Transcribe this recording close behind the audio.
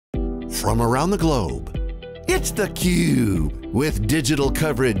from around the globe. It's theCUBE, with digital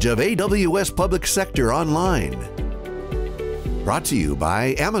coverage of AWS Public Sector Online. Brought to you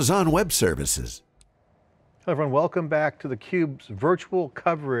by Amazon Web Services. Hello everyone, welcome back to theCUBE's virtual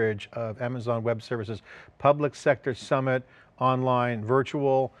coverage of Amazon Web Services Public Sector Summit, online,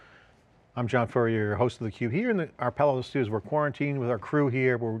 virtual. I'm John Furrier, your host of theCUBE. Here in our Palo Alto studios, we're quarantined with our crew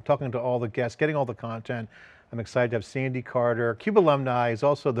here. We're talking to all the guests, getting all the content. I'm excited to have Sandy Carter, CUBE alumni, is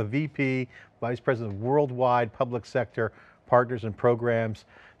also the VP, Vice President of Worldwide Public Sector Partners and Programs.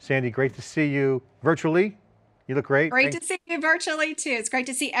 Sandy, great to see you virtually. You look great. Great to see you virtually too. It's great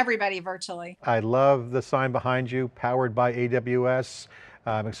to see everybody virtually. I love the sign behind you, powered by AWS.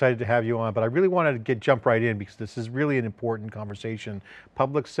 I'm excited to have you on, but I really wanted to jump right in because this is really an important conversation.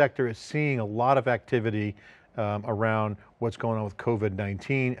 Public sector is seeing a lot of activity around what's going on with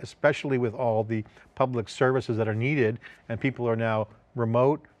COVID-19, especially with all the public services that are needed, and people are now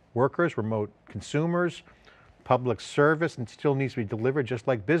remote workers, remote consumers, public service, and still needs to be delivered just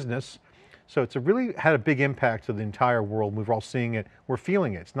like business. So it's really had a big impact to the entire world. We're all seeing it, we're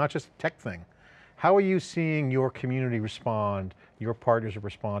feeling it. It's not just a tech thing. How are you seeing your community respond, your partners are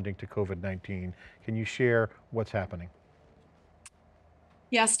responding to COVID-19? Can you share what's happening?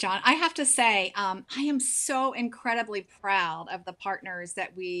 Yes, John, I have to say, I am so incredibly proud of the partners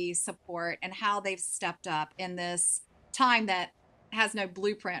that we support and how they've stepped up in this time that has no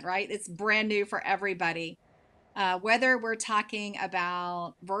blueprint, right? It's brand new for everybody. Whether we're talking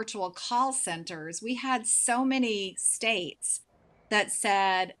about virtual call centers, we had so many states that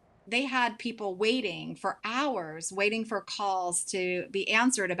said they had people waiting for hours, waiting for calls to be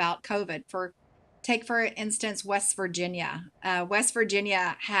answered about COVID. Take for instance, West Virginia. West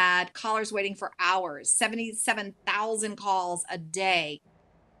Virginia had callers waiting for hours, 77,000 calls a day.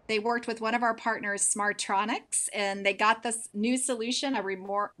 They worked with one of our partners, Smartronics, and they got this new solution, a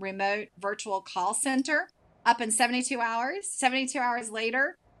remote virtual call center, up in 72 hours. 72 hours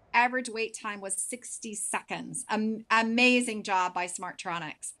later, average wait time was 60 seconds. Amazing job by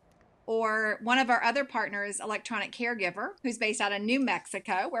Smartronics. Or one of our other partners, Electronic Caregiver, who's based out of New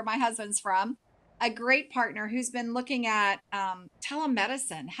Mexico, where my husband's from, a great partner who's been looking at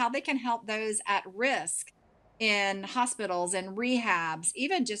telemedicine, how they can help those at risk in hospitals and rehabs,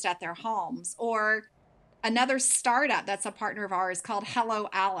 even just at their homes. Or another startup that's a partner of ours called Hello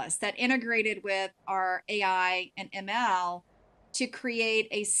Alice that integrated with our AI and ML to create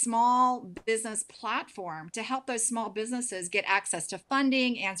a small business platform to help those small businesses get access to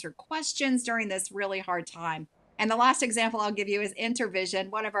funding, answer questions during this really hard time. And the last example I'll give you is Intervision,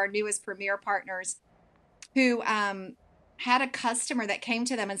 one of our newest premier partners, who had a customer that came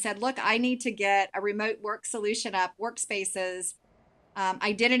to them and said, look, I need to get a remote work solution up, workspaces,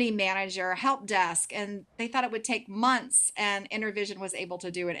 identity manager, help desk. And they thought it would take months, and Intervision was able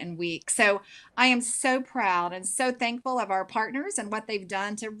to do it in weeks. So I am so proud and so thankful of our partners and what they've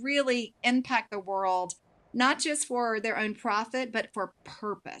done to really impact the world, not just for their own profit, but for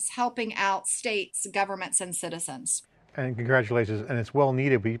purpose, helping out states, governments, and citizens. And congratulations, and it's well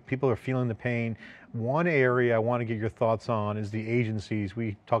needed. People are feeling the pain. One area I want to get your thoughts on is the agencies.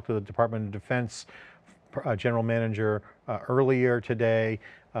 We talked to the Department of Defense General Manager earlier today.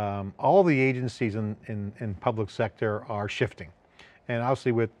 All the agencies in public sector are shifting. And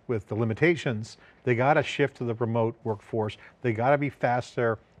obviously with the limitations, they got to shift to the remote workforce. They got to be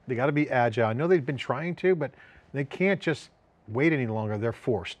faster. They got to be agile. I know they've been trying to, but they can't just wait any longer. They're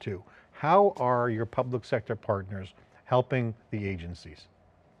forced to. How are your public sector partners helping the agencies?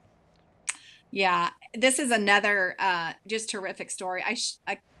 Yeah, this is another just terrific story.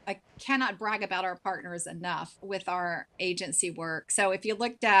 I cannot brag about our partners enough with our agency work. So if you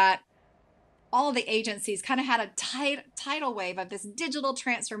looked at all the agencies kind of had a tidal wave of this digital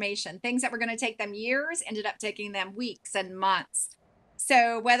transformation, things that were going to take them years ended up taking them weeks and months.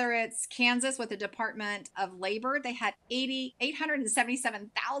 So whether it's Kansas with the Department of Labor, they had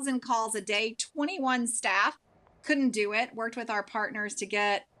 877,000 calls a day, 21 staff, couldn't do it, worked with our partners to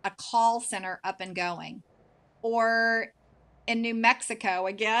get a call center up and going. Or in New Mexico,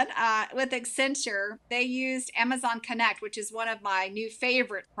 again, with Accenture, they used Amazon Connect, which is one of my new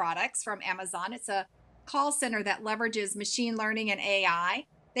favorite products from Amazon. It's a call center that leverages machine learning and AI.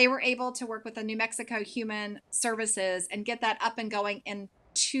 They were able to work with the New Mexico Human Services and get that up and going in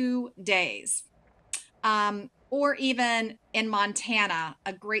 2 days. Or even in Montana,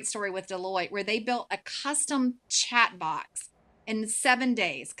 a great story with Deloitte, where they built a custom chat box in 7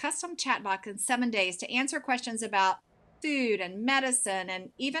 days, custom chat box in 7 days to answer questions about food and medicine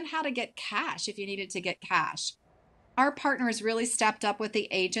and even how to get cash if you needed to get cash. Our partners really stepped up with the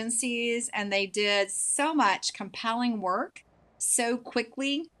agencies, and they did so much compelling work so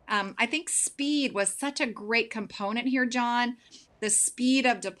quickly. I think speed was such a great component here, John. The speed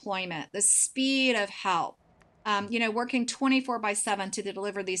of deployment, the speed of help. Working 24/7 to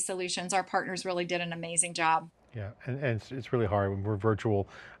deliver these solutions, our partners really did an amazing job. Yeah, and it's really hard when we're virtual.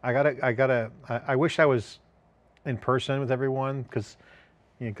 I wish I was in person with everyone, because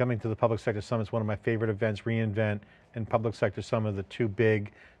coming to the Public Sector Summit is one of my favorite events. reInvent and Public Sector Summit are the two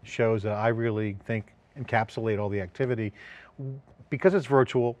big shows that I really think encapsulate all the activity. Because it's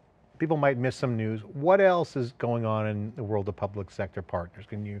virtual, people might miss some news. What else is going on in the world of public sector partners?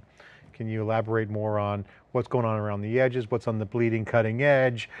 Can you elaborate more on what's going on around the edges, what's on the bleeding cutting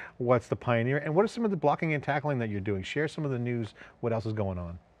edge, what's the pioneer, and what are some of the blocking and tackling that you're doing? Share some of the news, what else is going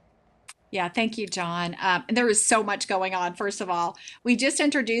on? Yeah, thank you, John. There is so much going on. First of all, we just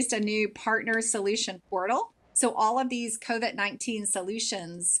introduced a new partner solution portal. So all of these COVID-19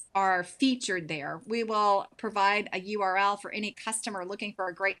 solutions are featured there. We will provide a URL for any customer looking for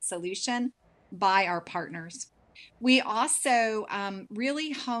a great solution by our partners. We also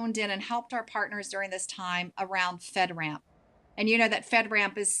really honed in and helped our partners during this time around FedRAMP. And you know that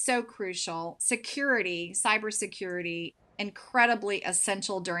FedRAMP is so crucial. Security, cybersecurity, incredibly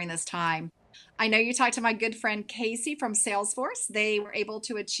essential during this time. I know you talked to my good friend Casey from Salesforce. They were able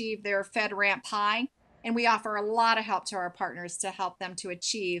to achieve their FedRAMP High, and we offer a lot of help to our partners to help them to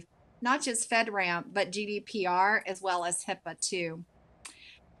achieve not just FedRAMP, but GDPR as well as HIPAA too.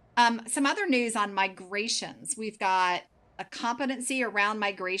 Some other news on migrations. We've got a competency around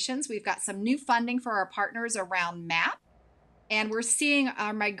migrations. We've got some new funding for our partners around MAP. And we're seeing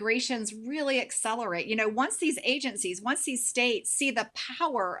our migrations really accelerate. Once these agencies, once these states see the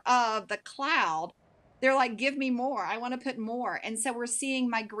power of the cloud, they're like, give me more. I want to put more. And so we're seeing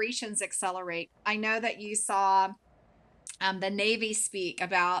migrations accelerate. I know that you saw the Navy speak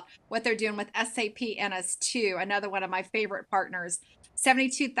about what they're doing with SAP NS2, another one of my favorite partners.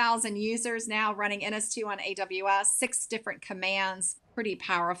 72,000 users now running NS2 on AWS, 6 different commands, pretty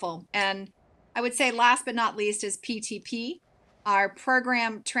powerful. And I would say last but not least is PTP, our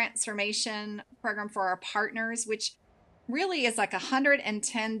program transformation program for our partners, which really is like a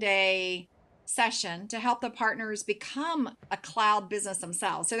 110-day session to help the partners become a cloud business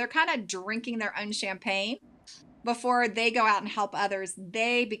themselves. So they're kind of drinking their own champagne before they go out and help others.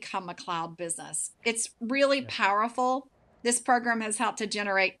 They become a cloud business. It's really powerful. This program has helped to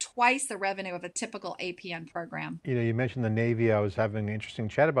generate twice the revenue of a typical APN program. You mentioned the Navy. I was having an interesting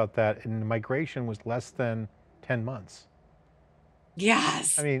chat about that, and the migration was less than 10 months.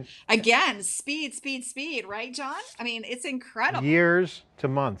 Yes. I mean, again, speed, right, John? I mean, it's incredible. Years to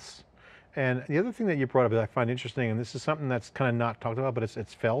months. And the other thing that you brought up that I find interesting, and this is something that's kind of not talked about, but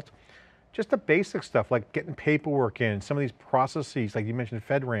it's felt, just the basic stuff like getting paperwork in, some of these processes, like you mentioned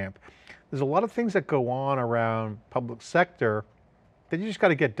FedRAMP. There's a lot of things that go on around public sector that you just got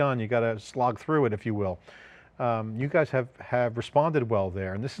to get done. You got to slog through it, if you will. You guys have responded well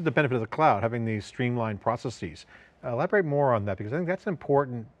there, and this is the benefit of the cloud, having these streamlined processes. Elaborate more on that, because I think that's an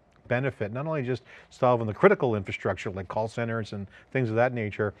important benefit, not only just solving the critical infrastructure like call centers and things of that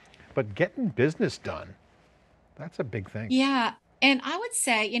nature, but getting business done. That's a big thing. Yeah, and I would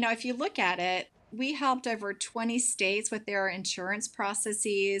say, if you look at it, we helped over 20 states with their insurance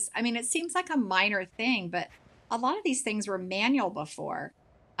processes. I mean, it seems like a minor thing, but a lot of these things were manual before.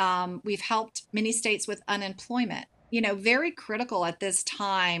 We've helped many states with unemployment, very critical at this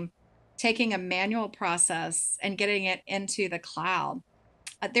time, taking a manual process and getting it into the cloud.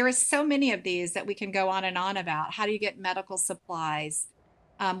 There are so many of these that we can go on and on about. How do you get medical supplies?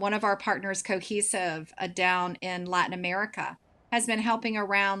 One of our partners, Cohesive, down in Latin America, has been helping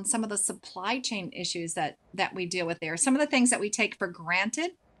around some of the supply chain issues that we deal with there. Some of the things that we take for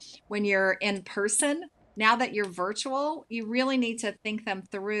granted when you're in person, now that you're virtual, you really need to think them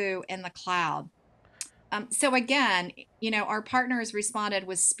through in the cloud. So again, our partners responded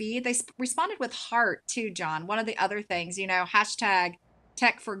with speed. They responded with heart too, John. One of the other things, hashtag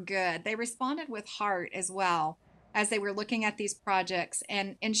tech for good. They responded with heart as well as they were looking at these projects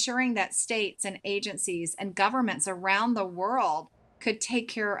and ensuring that states and agencies and governments around the world could take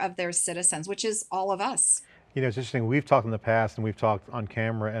care of their citizens, which is all of us. It's interesting. We've talked in the past, and we've talked on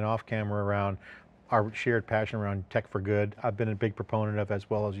camera and off camera around our shared passion around tech for good. I've been a big proponent of, as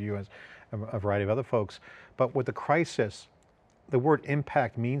well as you, as a variety of other folks. But with the crisis, the word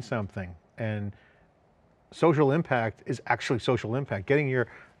impact means something, and social impact is actually social impact. Getting your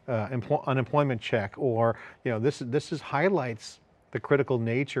unemployment check, or this highlights the critical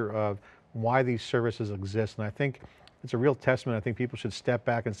nature of why these services exist. And I think it's a real testament. I think people should step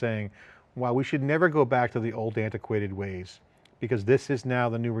back and saying, wow, we should never go back to the old antiquated ways, because this is now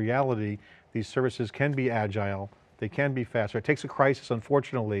the new reality. These services can be agile, They can be faster. It takes a crisis,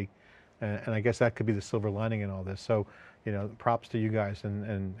 unfortunately, and I guess that could be the silver lining in all this. So, props to you guys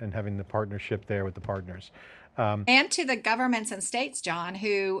and having the partnership there with the partners. And to the governments and states, John,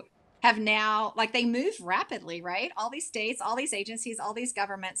 who have now, like, they move rapidly, right? All these states, all these agencies, all these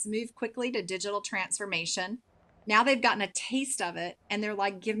governments move quickly to digital transformation. Now they've gotten a taste of it and they're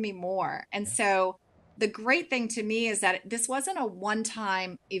like, give me more. And so the great thing to me is that this wasn't a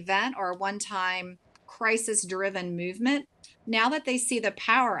one-time event or a one-time crisis-driven movement. Now that they see the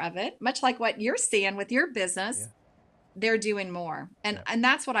power of it, much like what you're seeing with your business, they're doing more. And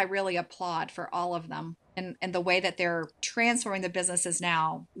that's what I really applaud for all of them and the way that they're transforming the businesses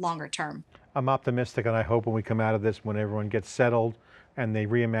now longer term. I'm optimistic, and I hope when we come out of this, when everyone gets settled and they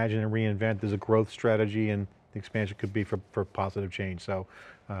reimagine and reinvent, there's a growth strategy and the expansion could be for positive change. So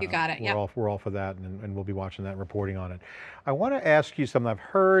you got it. We're all for that, and we'll be watching that and reporting on it. I want to ask you something. I've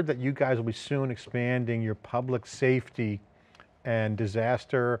heard that you guys will be soon expanding your public safety and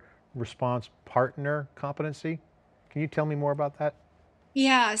disaster response partner competency. Can you tell me more about that?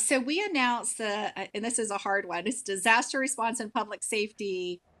 Yeah, so we announced and this is a hard one, it's disaster response and public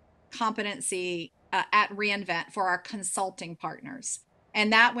safety competency at reInvent for our consulting partners.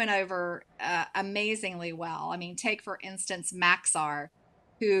 And that went over amazingly well. I mean, take for instance, Maxar,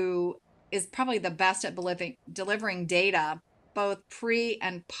 who is probably the best at delivering data, both pre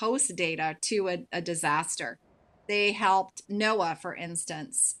and post data to a disaster. They helped NOAA, for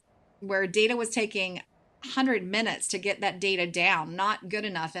instance, where data was taking 100 minutes to get that data down, not good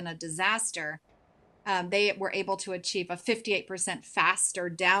enough in a disaster. They were able to achieve a 58% faster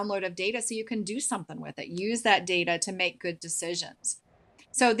download of data so you can do something with it, use that data to make good decisions.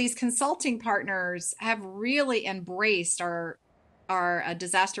 So these consulting partners have really embraced our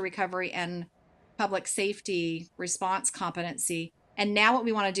disaster recovery and public safety response competency. And now what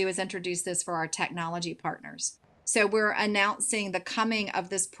we want to do is introduce this for our technology partners. So we're announcing the coming of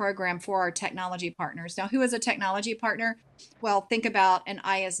this program for our technology partners. Now, who is a technology partner? Well, think about an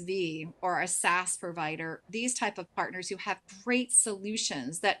ISV or a SaaS provider, these type of partners who have great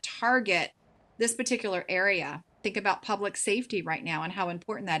solutions that target this particular area. Think about public safety right now and how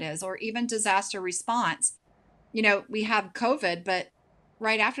important that is, or even disaster response. We have COVID, but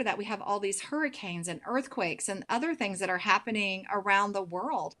right after that, we have all these hurricanes and earthquakes and other things that are happening around the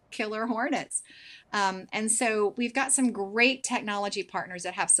world, killer hornets. And so we've got some great technology partners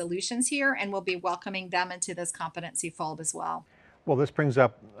that have solutions here, and we'll be welcoming them into this competency fold as well. Well, this brings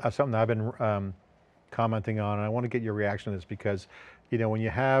up something I've been commenting on, and I want to get your reaction to this because, when you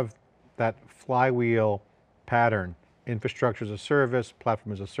have that flywheel pattern, infrastructure as a service,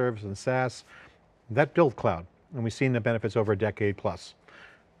 platform as a service, and SaaS, that built cloud, and we've seen the benefits over a decade plus.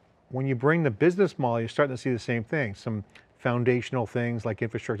 When you bring the business model, you're starting to see the same thing. Some foundational things like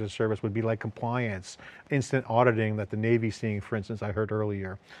infrastructure as a service would be like compliance, instant auditing that the Navy's seeing, for instance, I heard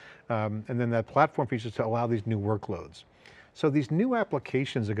earlier. And then that platform features to allow these new workloads. So these new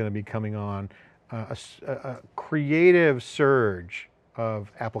applications are going to be coming on, a creative surge of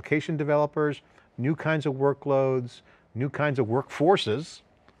application developers, new kinds of workloads, new kinds of workforces,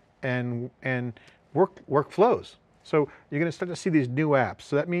 and workflows. So you're going to start to see these new apps.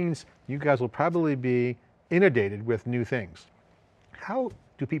 So that means you guys will probably be inundated with new things. How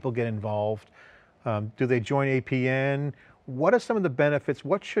do people get involved? Do they join APN? What are some of the benefits?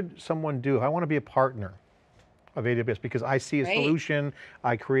 What should someone do? I want to be a partner of AWS because I see a solution,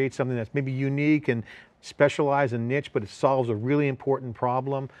 I create something that's maybe unique and specialized and niche, but it solves a really important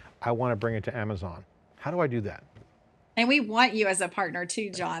problem. I want to bring it to Amazon. How do I do that? And we want you as a partner too,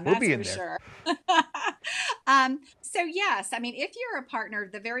 John, that's for sure. So yes, I mean, if you're a partner,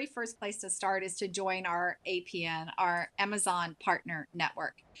 the very first place to start is to join our APN, our Amazon Partner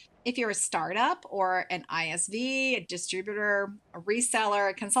Network. If you're a startup or an ISV, a distributor, a reseller,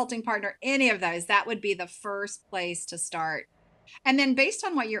 a consulting partner, any of those, that would be the first place to start. And then based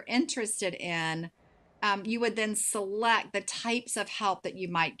on what you're interested in, you would then select the types of help that you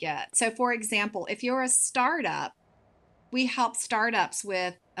might get. So for example, if you're a startup, we help startups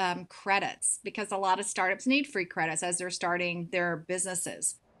with credits because a lot of startups need free credits as they're starting their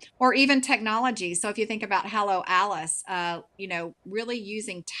businesses, or even technology. So if you think about Hello Alice, really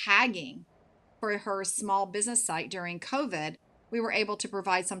using tagging for her small business site during COVID, we were able to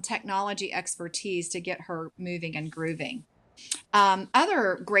provide some technology expertise to get her moving and grooving.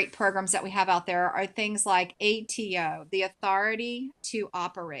 Other great programs that we have out there are things like ATO, the Authority to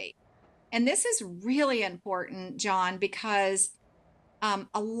Operate. And this is really important, John, because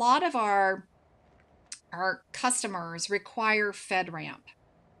a lot of our customers require FedRAMP.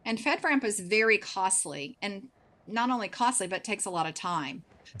 And FedRAMP is very costly, and not only costly, but takes a lot of time.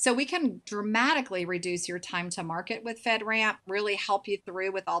 So we can dramatically reduce your time to market with FedRAMP, really help you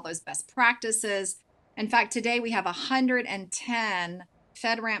through with all those best practices. In fact, today we have 110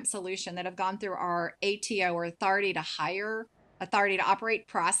 FedRAMP solution that have gone through our ATO, or authority to hire, authority to operate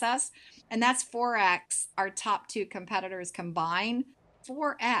process. And that's 4x our top two competitors combined,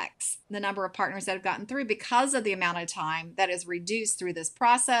 4x the number of partners that have gotten through because of the amount of time that is reduced through this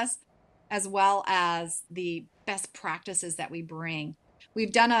process, as well as the best practices that we bring.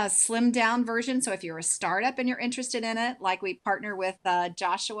 We've done a slimmed down version. So if you're a startup and you're interested in it, like we partner with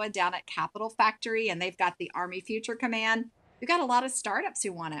Joshua down at Capital Factory, and they've got the Army Future Command. We've got a lot of startups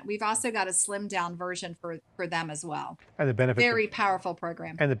who want it. We've also got a slimmed down version for them as well. And the benefits Very powerful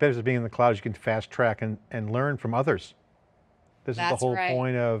program. And the benefits of being in the cloud is you can fast track and learn from others. This is the whole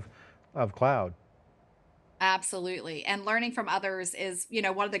point of cloud. Absolutely. And learning from others is,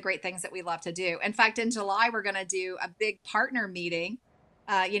 one of the great things that we love to do. In fact, in July, we're going to do a big partner meeting.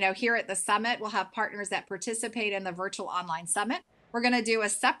 Here at the summit, we'll have partners that participate in the virtual online summit. We're going to do a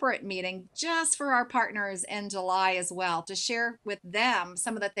separate meeting just for our partners in July as well, to share with them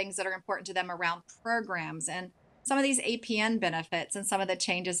some of the things that are important to them around programs and some of these APN benefits and some of the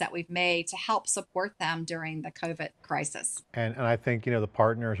changes that we've made to help support them during the COVID crisis. And I think, the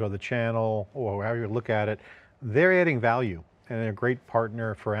partners or the channel, or however you look at it, they're adding value, and they're a great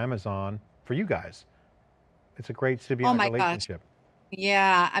partner for Amazon, for you guys. It's a great symbiotic relationship. Gosh.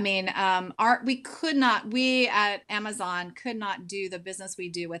 Yeah, I mean, we at Amazon could not do the business we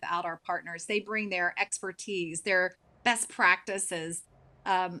do without our partners. They bring their expertise, their best practices,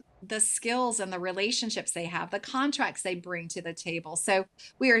 the skills and the relationships they have, the contracts they bring to the table. So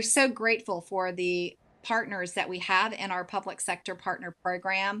we are so grateful for the partners that we have in our public sector partner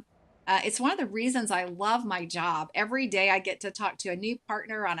program. It's one of the reasons I love my job. Every day I get to talk to a new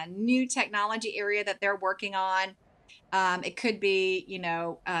partner on a new technology area that they're working on. It could be,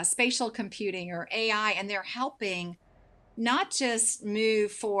 spatial computing or AI, and they're helping not just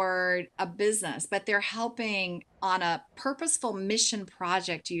move forward a business, but they're helping on a purposeful mission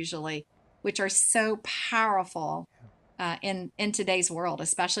project usually, which are so powerful in today's world,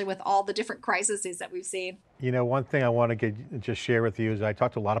 especially with all the different crises that we've seen. One thing I want to just share with you is I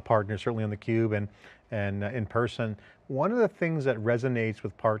talked to a lot of partners, certainly on theCUBE and in person. One of the things that resonates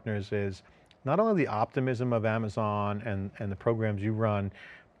with partners is not only the optimism of Amazon and the programs you run,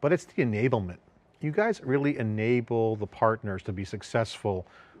 but it's the enablement. You guys really enable the partners to be successful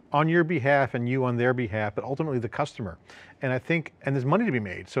on your behalf and you on their behalf, but ultimately the customer. And I think, and there's money to be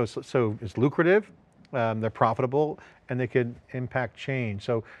made. So it's lucrative, they're profitable, and they could impact change.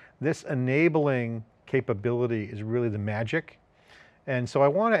 So this enabling capability is really the magic. And so I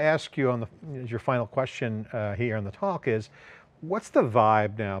want to ask you as your final question here on the talk is, what's the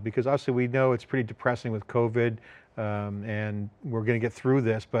vibe now? Because obviously we know it's pretty depressing with COVID, and we're going to get through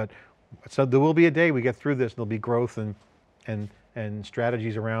this, but so there will be a day we get through this, and there'll be growth and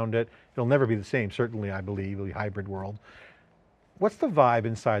strategies around it. It'll never be the same, certainly, I believe, it'll be a hybrid world. What's the vibe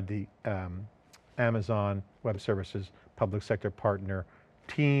inside the Amazon Web Services public sector partner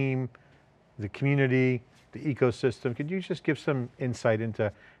team, the community, the ecosystem? Could you just give some insight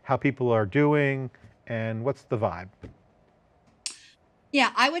into how people are doing and what's the vibe?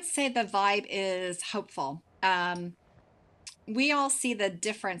 Yeah, I would say the vibe is hopeful. We all see the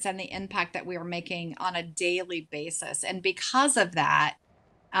difference and the impact that we are making on a daily basis. And because of that,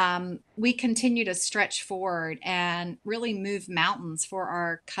 we continue to stretch forward and really move mountains for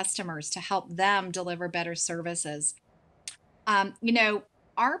our customers to help them deliver better services.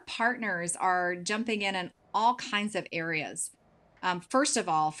 Our partners are jumping in all kinds of areas. First of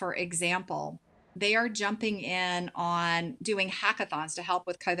all, for example, they are jumping in on doing hackathons to help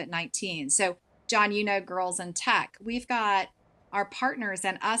with COVID-19. So John, Girls in Tech, we've got our partners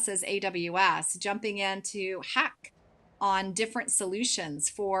and us as AWS jumping in to hack on different solutions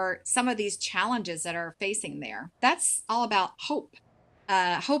for some of these challenges that are facing there. That's all about hope,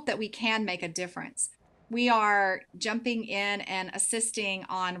 hope that we can make a difference. We are jumping in and assisting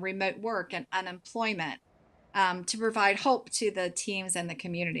on remote work and unemployment to provide hope to the teams and the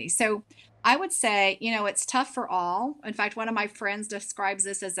community. So I would say, it's tough for all. In fact, one of my friends describes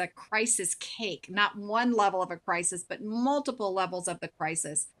this as a crisis cake, not one level of a crisis, but multiple levels of the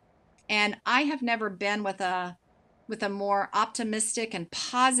crisis. And I have never been with a more optimistic and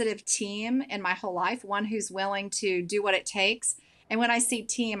positive team in my whole life, one who's willing to do what it takes. And when I see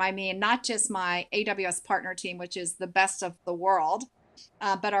team, I mean, not just my AWS partner team, which is the best of the world,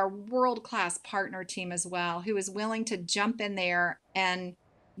 but our world-class partner team as well, who is willing to jump in there and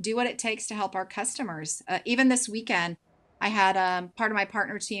do what it takes to help our customers. Even this weekend, I had part of my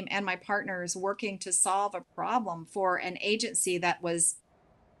partner team and my partners working to solve a problem for an agency that was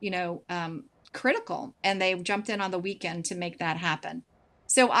critical, and they jumped in on the weekend to make that happen.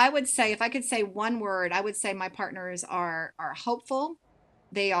 So I would say, if I could say one word, I would say my partners are hopeful.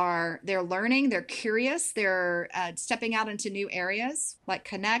 They're learning, they're curious, they're stepping out into new areas like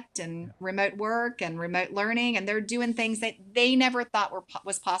Connect and remote work and remote learning, and they're doing things that they never thought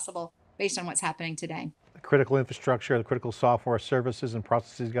was possible based on what's happening today. The critical infrastructure, the critical software services and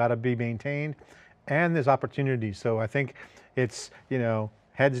processes got to be maintained, and there's opportunities. So I think it's,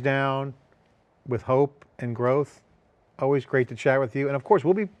 heads down with hope and growth. Always great to chat with you. And of course,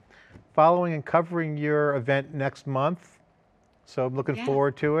 we'll be following and covering your event next month. So I'm looking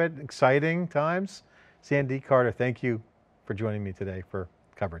forward to it. Exciting times. Sandy Carter, thank you for joining me today for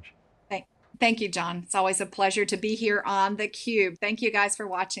coverage. Thank you, John. It's always a pleasure to be here on theCUBE. Thank you guys for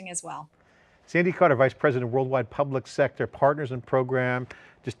watching as well. Sandy Carter, Vice President of Worldwide Public Sector Partners and Program,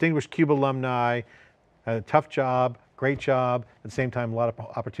 distinguished CUBE alumni, a tough job, great job, at the same time a lot of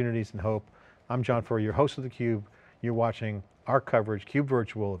opportunities and hope. I'm John Furrier, your host of theCUBE. You're watching our coverage, CUBE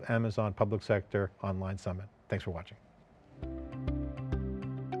Virtual, of Amazon Public Sector Online Summit. Thanks for watching.